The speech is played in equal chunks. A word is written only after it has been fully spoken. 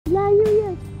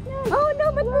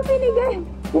Bakit mo binigay?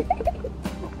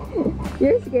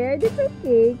 You're scared? It's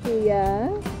okay, Kuya.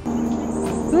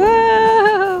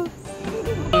 Wow!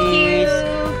 Cheers!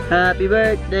 Happy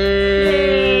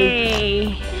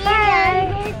birthday!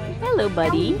 Yay! Hello,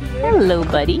 buddy. Hello,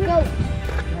 buddy.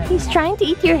 He's trying to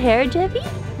eat your hair, Jevi?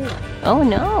 Oh,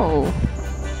 no.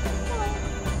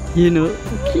 You know?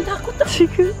 Kinakot na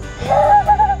siguro.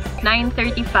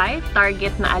 9:35.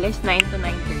 Target na alas 9 to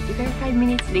 9:30. Pero 5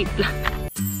 minutes late lang.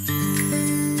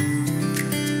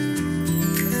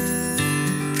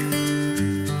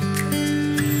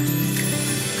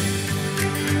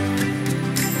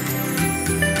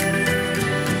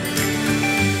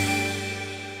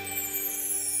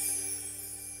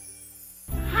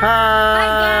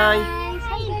 Hi!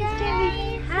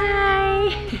 Hi!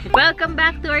 Welcome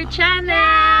back to our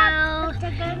channel!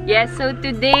 Yes, so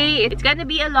today, it's gonna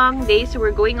be a long day, so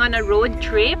we're going on a road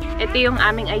trip. Ito yung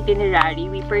aming itinerary.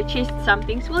 We purchased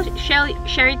something, so we'll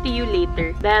share it to you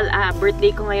later. Dahil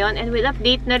birthday ko ngayon, and we'll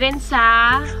update na rin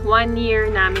sa 1 year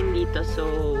namin dito. So,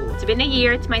 it's been a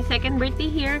year. It's my second birthday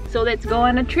here. So, let's go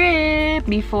on a trip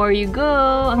before you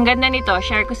go. Ang ganda nito.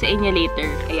 Share ko sa inyo later.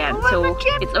 Ayan. So,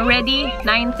 it's already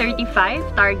 9:35.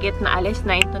 Target na alas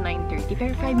 9 to 9:30.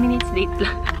 Pero 5 minutes late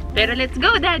lang. Pero let's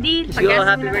go, Daddy! Let's go!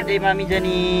 Happy birthday, Mami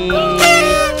Janice!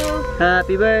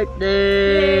 Happy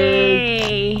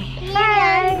birthday!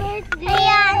 Yay!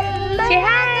 Say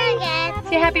hi!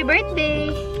 Say happy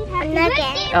birthday!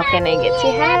 Okay, Nugget.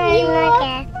 Say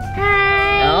hi!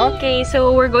 Hi! Okay,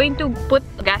 so we're going to put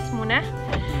gas muna.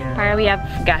 Para we have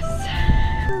gas.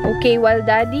 Okay, while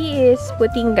Daddy is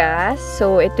putting gas,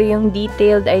 so ito yung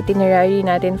detailed itinerary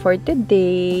natin for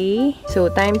today.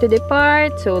 So, time to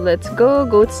depart. So, let's go.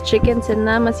 Goats, chickens, and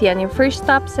llamas. Yan yung first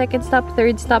stop, second stop,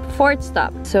 third stop, fourth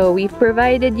stop. So, we've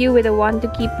provided you with a want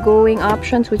to keep going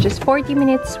options, which is 40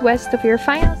 minutes west of your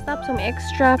final stop. So, may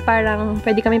extra parang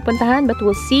pwede kami puntahan, but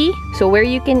we'll see. So, where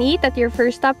you can eat at your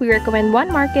first stop, we recommend one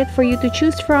market for you to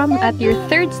choose from. At your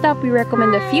third stop, we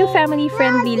recommend a few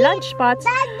family-friendly lunch spots.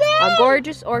 A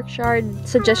gorgeous orchard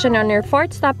suggestion on your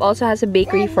fourth stop also has a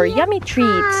bakery for yummy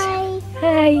treats.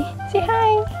 Hi! Say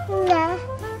hi!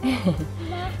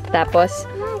 Tapos,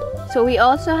 so we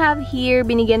also have here,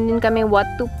 binigyan din kami what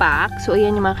to pack. So,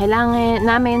 ayan yung mga kailangan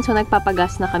namin. So,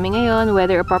 nagpapagas na kami ngayon.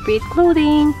 Weather-appropriate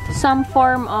clothing, some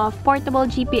form of portable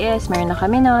GPS. Meron na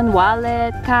kami nun.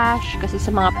 Wallet, cash. Kasi sa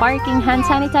mga parking, hand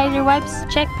sanitizer wipes,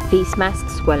 check. Face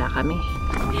masks, wala kami.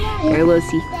 Here, we'll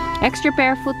see. Extra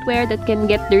pair of footwear that can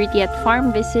get dirty at farm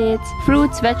visits.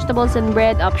 Fruits, vegetables, and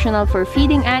bread optional for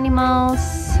feeding animals.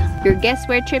 Your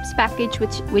guestware trips package,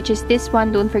 which is this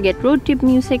one. Don't forget road trip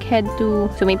music. Head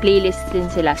to, so may playlist din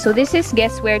sila. So this is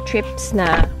guestware trips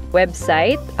na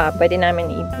website. Pwede namin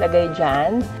ilagay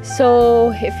dyan.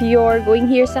 So if you're going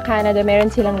here sa Canada, meron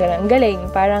silang ganang galing.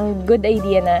 Parang good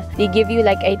idea na they give you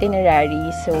like itinerary.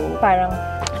 So parang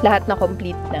lahat na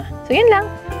complete na. So yun lang.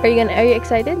 Are you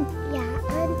excited? Yeah,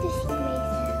 I want to see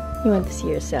myself. You want to see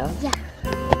yourself? Yeah.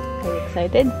 Are you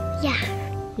excited? Yeah.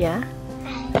 Yeah?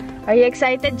 Are you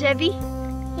excited, Jevi?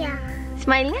 Yeah.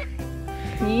 Smile nga.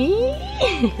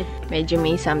 Medyo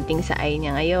may something sa eye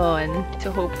niya ngayon. So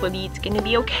hopefully it's gonna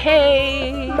be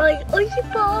okay. My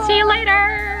eyeball. See you later!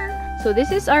 So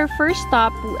this is our first stop.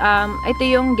 Ito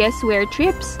yung guestware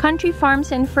trips. Country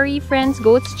farms and furry friends,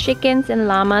 goats, chickens, and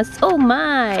llamas. Oh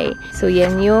my! So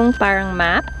yan yung parang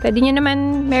map. Pwede nyo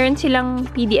naman, meron silang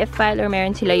PDF file or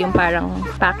meron sila yung parang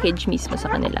package mismo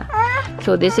sa kanila.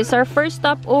 So this is our first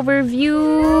stop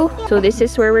overview. So this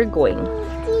is where we're going.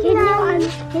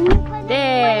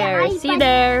 There! See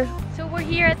there! So we're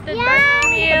here at the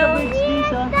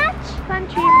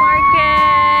Country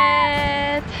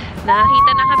Market.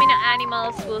 Nakakita na kami ng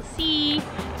animals. We'll see.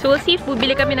 So we'll see if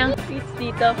bubili kami ng treats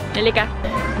dito. Halika.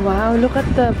 Wow, look at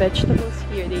the vegetables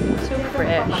here. They look so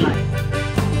fresh.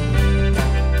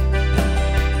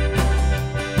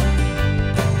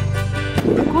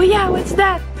 Kuya, what's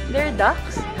that? They're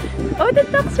ducks? Oh, the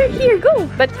ducks are here. Go!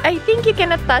 But I think you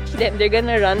cannot touch them. They're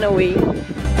gonna run away.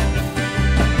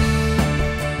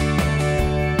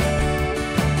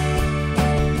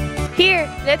 Here,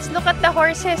 let's look at the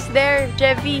horses there,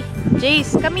 Jevi.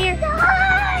 Jace, come here.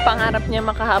 Pangarap niya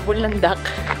makahabol ng duck.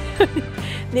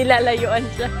 Nilalayuan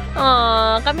siya.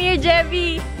 Aww, come here,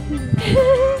 Jevi.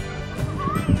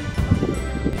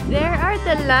 There are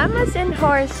the llamas and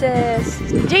horses.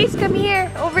 Jace, come here.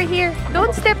 Over here.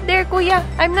 Don't step there, kuya.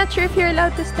 I'm not sure if you're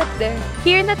allowed to step there.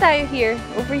 Here na tayo, here.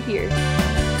 Over here.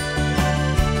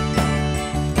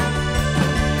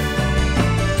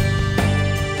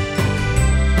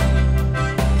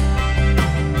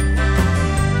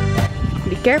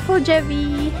 Be careful,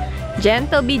 Jevi.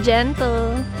 Gentle, be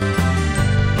gentle.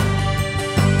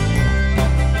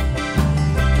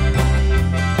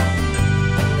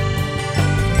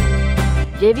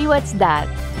 Jevi, what's that?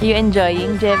 You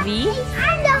enjoying, Jevi?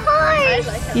 And the horse.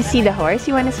 You see the horse?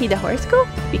 You wanna see the horse? Go.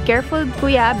 Be careful,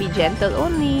 kuya. Be gentle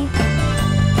only.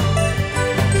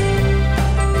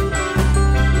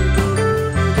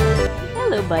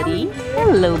 Hello, buddy.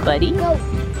 Hello, buddy. Go.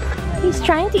 He's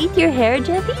trying to eat your hair,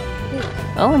 Jevi?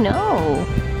 Oh, no.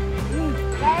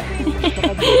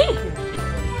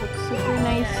 Looks super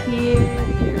nice here.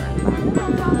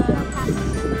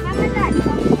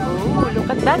 Oh, look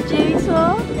at that, Jace.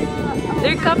 Oh.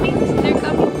 They're coming near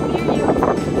you.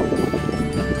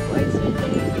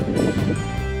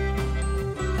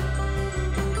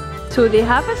 So they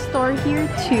have a store here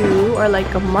too, or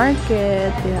like a market.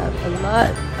 They have a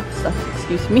lot of stuff.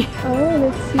 Excuse me.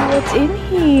 Oh, let's see what's in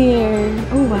here.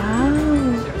 Oh, wow.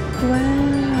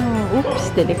 Wow. Oops,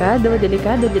 delikado,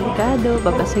 delikado, delikado.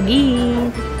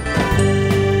 Babasagin.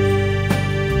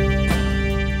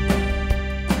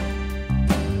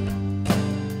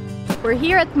 We're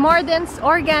here at Morden's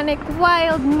Organic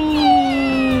Wild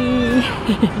Meat.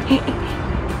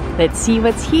 Let's see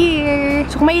what's here.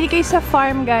 So kung mahilig kayo sa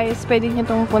farm, guys, pwede nyo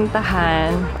itong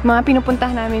puntahan. Mga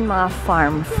pinupuntahan namin mga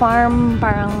farm. Farm,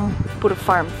 parang puro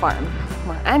farm.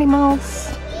 Mga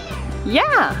animals.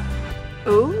 Yeah!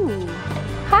 Oh!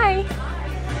 Hi!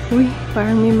 Uy,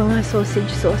 parang may mga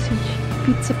sausage.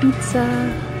 Pizza.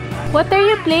 What are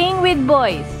you playing with,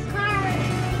 boys?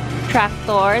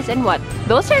 Tractors and what?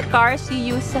 Those are cars you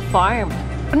use sa farm.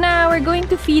 Now we're going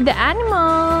to feed the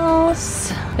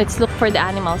animals. Let's look for the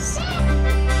animals.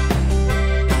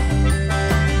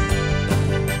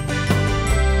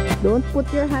 Don't put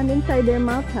your hand inside their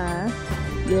mouth, huh?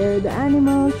 They're the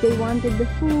animals. They wanted the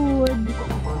food.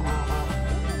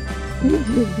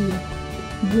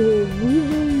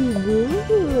 Jevi, very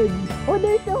good. Oh,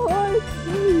 there's a horse.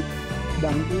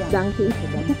 Donkey.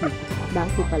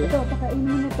 Donkey pala. Ito, pakainin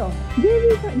mo na to.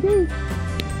 Jevi.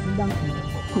 Donkey.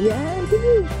 Yan,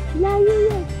 sige. Layo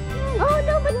yan. Oh,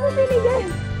 no, ba't mo binigay?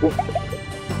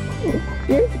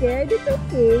 You're scared? It's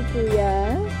okay,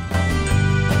 kuya.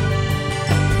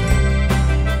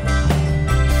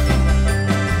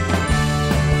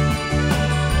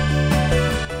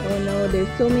 Oh no,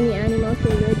 there's so many animals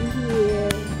already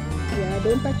here. Yeah,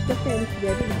 don't touch the fence,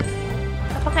 Jevi.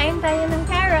 Papakain tayo ng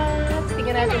carrots.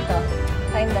 Tingnan natin to.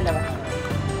 Kain dalawa.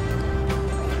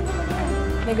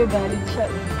 Nagagalit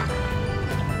siya.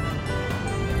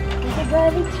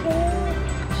 Nagagalit siya.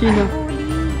 Sino?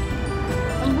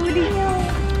 Ang bully niya.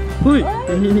 Huy!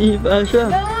 Naninipa siya.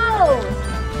 No!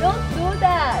 Don't do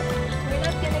that. We're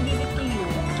not gonna give it to you.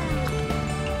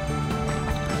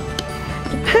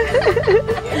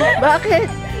 Bakit?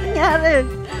 Nangyari?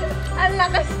 Ang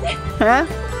lakas niya. Ha?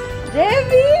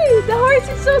 Jevi! The horse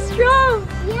is so strong!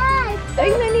 Yes.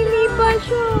 Ay, naninipa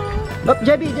siya. Oh,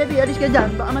 Jevi, alis ka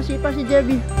dyan. Baka masipa si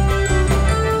Jevi.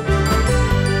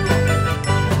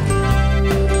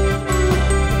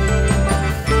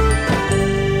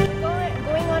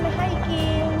 Going on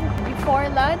hiking before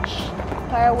lunch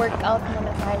para workout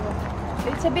muna tayo.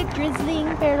 It's a bit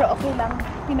drizzling pero okay lang.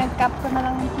 Pinag-cap ko na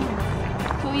lang ng kids.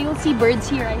 So you'll see birds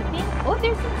here, I think. Oh,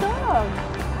 there's a dog.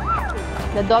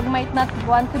 The dog might not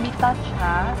want to be touched,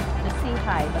 ha? Just say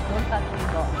hi, but don't touch the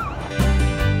dog.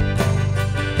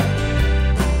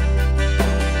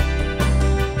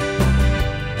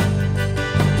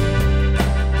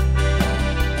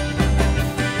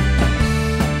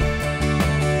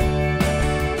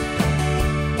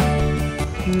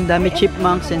 Dami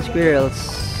chipmunks and squirrels.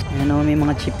 Ano, may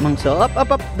mga chipmunks. So, up.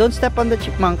 Don't step on the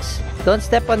chipmunks. Don't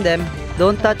step on them.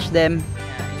 Don't touch them.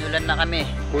 Inulan na kami.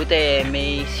 Buti,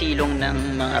 may silong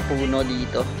ng mga puno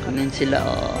dito. Kanin sila,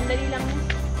 oh. Dali lang.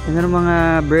 Ano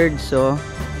mga birds, oh.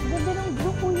 Ganda ng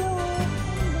blue, kuya.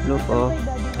 Look, oh.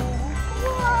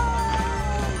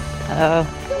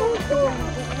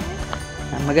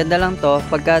 Maganda lang to.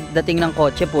 Pagka dating ng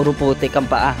kotse, puro putik ang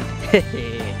paa.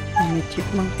 May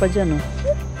chipmunk pa dyan, oh.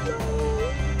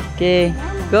 Okay,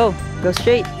 go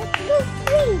straight.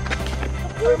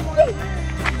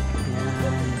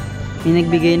 May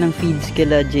nagbigay ng feeds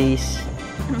kila Jace.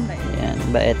 Yan,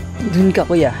 bait. Dun ka,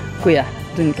 kuya,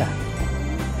 dun ka.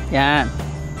 Yan.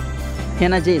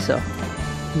 Yan na, Jace, oh.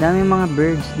 Dami mga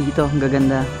birds dito, ang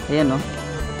gaganda. Ayan, oh.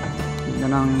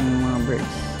 Ganda ng mga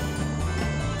birds.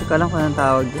 Hindi ko alam kung anong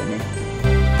tawag dyan, eh.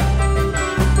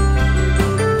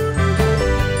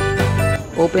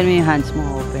 Open mo yung hands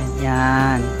mo, open.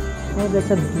 Yan. Oh,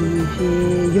 that's a blue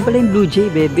jay. Yun pala yung blue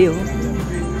jay, baby, oh.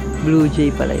 Blue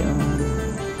jay pala yun.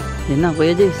 Yan na,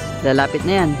 Kuya Jace. Lalapit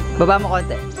na yan. Baba mo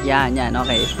konti. Yan,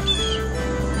 okay.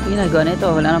 Yung ginagawa na ito.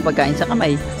 Wala nang pagkain sa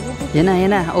kamay. Yan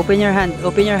na. Open your hand.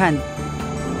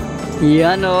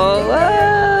 Yan, oh.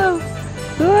 Wow!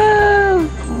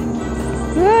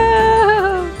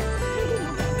 Wow!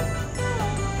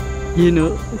 You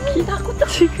know, kinakot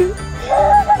ako.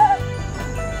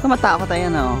 Matakot tayo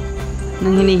na, oh.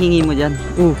 Nang hinihingi mo dyan.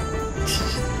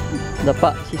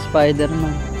 Dapa, si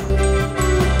Spider-Man.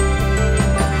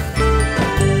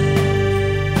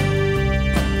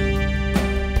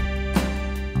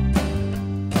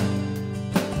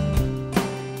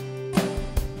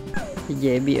 Si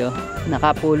Jevi, oh.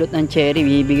 Nakapulot ng cherry,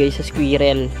 bibigay sa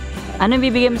squirrel. Ano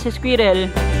bibigay mo sa squirrel?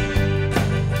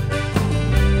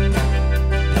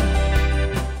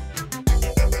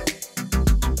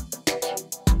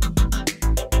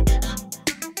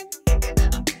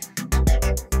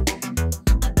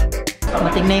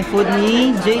 Mating na yung food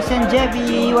ni Jace and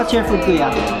Jevi. What's your food,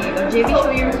 kuya? Jevi, show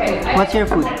your food. What's your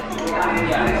food?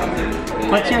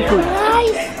 What's your food?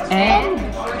 Rice. And?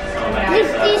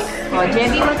 This. Oh,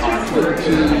 Jevi, what's your food?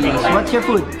 Cheese. What's your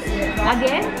food?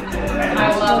 Again?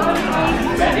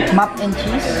 Mac and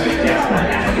cheese.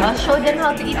 I'll show them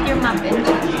how to eat your mac and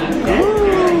cheese.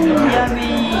 Ooh,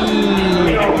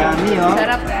 yummy! Yummy, oh.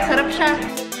 Sarap, sarap siya.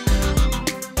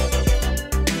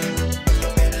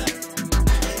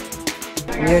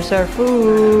 Here's our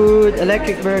food.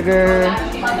 Electric burger.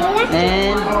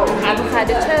 And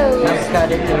Avocado toast.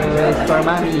 avocado toast for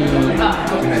mommy.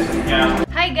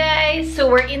 Hi guys! So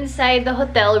we're inside the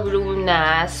hotel room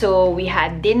na. So we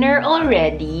had dinner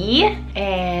already.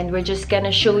 And we're just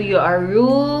gonna show you our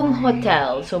room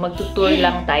hotel. So magtutour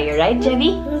lang tayo, right,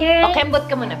 Jevi? Yeah. O, kembot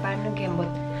ka muna. Paano kembot?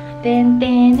 Ten,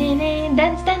 ten, ten, ten.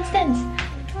 Dance, dance, dance.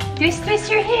 Twist,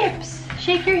 twist your hips.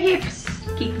 Shake your hips.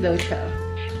 Kick daw siya.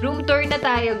 Room tour na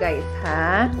tayo, guys,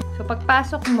 ha? So,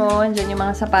 pagpasok mo, andyan yung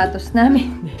mga sapatos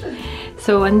namin.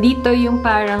 So, andito yung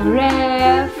parang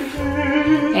ref.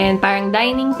 And parang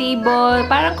dining table.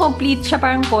 Parang complete siya,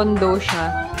 parang condo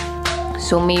siya.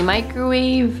 So, may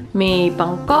microwave, may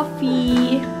pang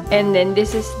coffee. And then,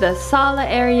 this is the sala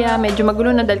area. Medyo magulo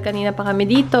na dahil kanina pa kami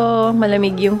dito.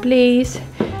 Malamig yung place.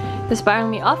 Tapos, parang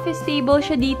may office table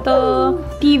siya dito.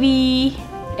 TV.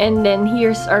 And then,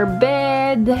 here's our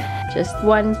bed. Just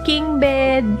one king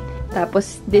bed.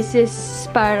 Tapos, this is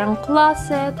parang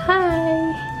closet.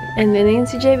 Hi! And then, ayun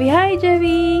si Jevi. Hi,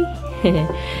 Jevi!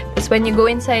 Tapos, when you go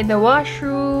inside the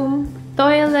washroom,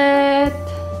 toilet,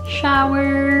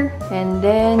 shower, and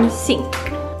then sink.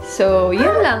 So,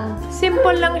 yun lang.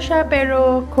 Simple lang siya,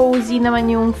 pero cozy naman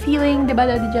yung feeling. Diba,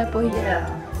 Daddy Japoy? Yeah.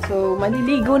 So,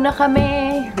 maliligo na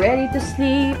kami. Ready to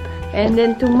sleep. And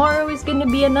then, tomorrow is gonna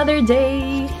be another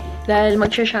day. Dahil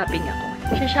magsha-shopping ako.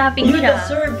 Magsha-shopping siya. You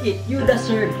deserve it. You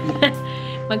deserve it.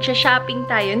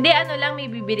 Magsha-shopping tayo. Hindi, ano lang, may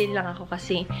bibilin lang ako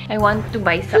kasi I want to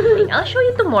buy something. I'll show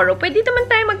you tomorrow. Pwede naman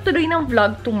tayo magtuloy ng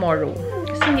vlog tomorrow.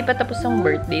 Kasi hindi pa tapos ang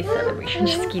birthday celebration.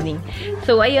 Just kidding.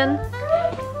 So, ayun.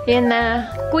 Yan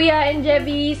na. Kuya and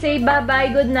Jevi, say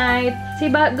bye-bye, good night. Say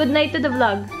good night to the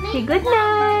vlog. Say good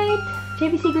night.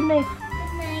 Jevi, say good night.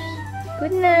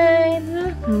 Good night.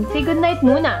 Say good night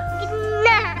muna. Good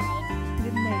night.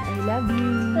 Good night. I love you.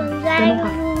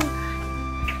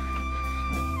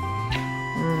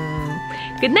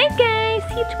 Good night, guys.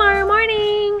 See you tomorrow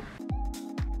morning.